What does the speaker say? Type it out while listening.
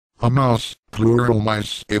A mouse, plural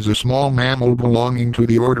mice, is a small mammal belonging to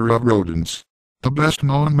the order of rodents. The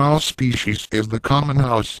best-known mouse species is the common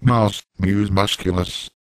house mouse, Mus musculus.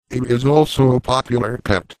 It is also a popular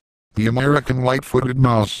pet. The American white-footed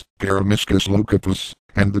mouse, Paramiscus leucopus,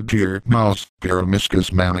 and the deer mouse,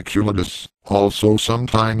 Paramiscus maniculatus, also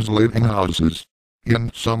sometimes live in houses.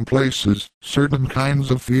 In some places, certain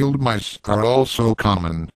kinds of field mice are also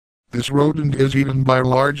common. This rodent is eaten by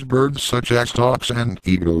large birds such as hawks and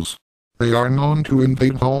eagles. They are known to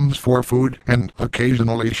invade homes for food and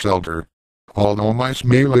occasionally shelter. Although mice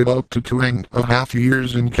may live up to 2.5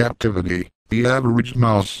 years in captivity, the average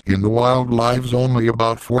mouse in the wild lives only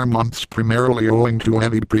about 4 months, primarily owing to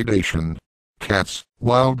heavy predation. Cats,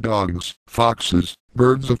 wild dogs, foxes,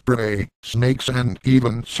 birds of prey, snakes and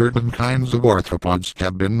even certain kinds of arthropods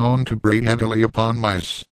have been known to prey heavily upon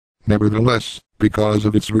mice. Nevertheless, because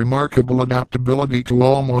of its remarkable adaptability to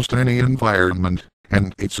almost any environment,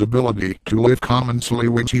 and its ability to live commonly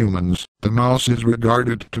with humans, the mouse is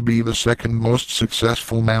regarded to be the second most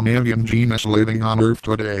successful mammalian genus living on Earth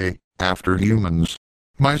today, after humans.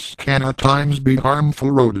 Mice can at times be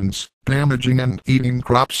harmful rodents, damaging and eating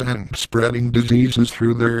crops and spreading diseases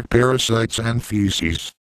through their parasites and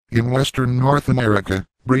feces. In western North America,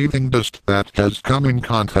 breathing dust that has come in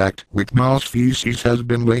contact with mouse feces has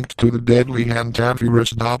been linked to the deadly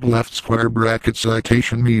hantavirus. Left square bracket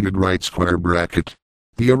citation needed right square bracket.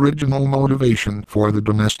 The original motivation for the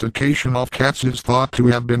domestication of cats is thought to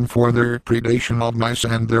have been for their predation of mice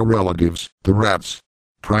and their relatives, the rats.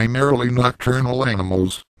 Primarily nocturnal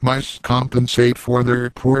animals, mice compensate for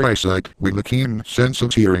their poor eyesight with a keen sense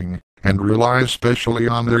of hearing, and rely especially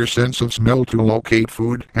on their sense of smell to locate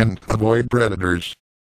food and avoid predators.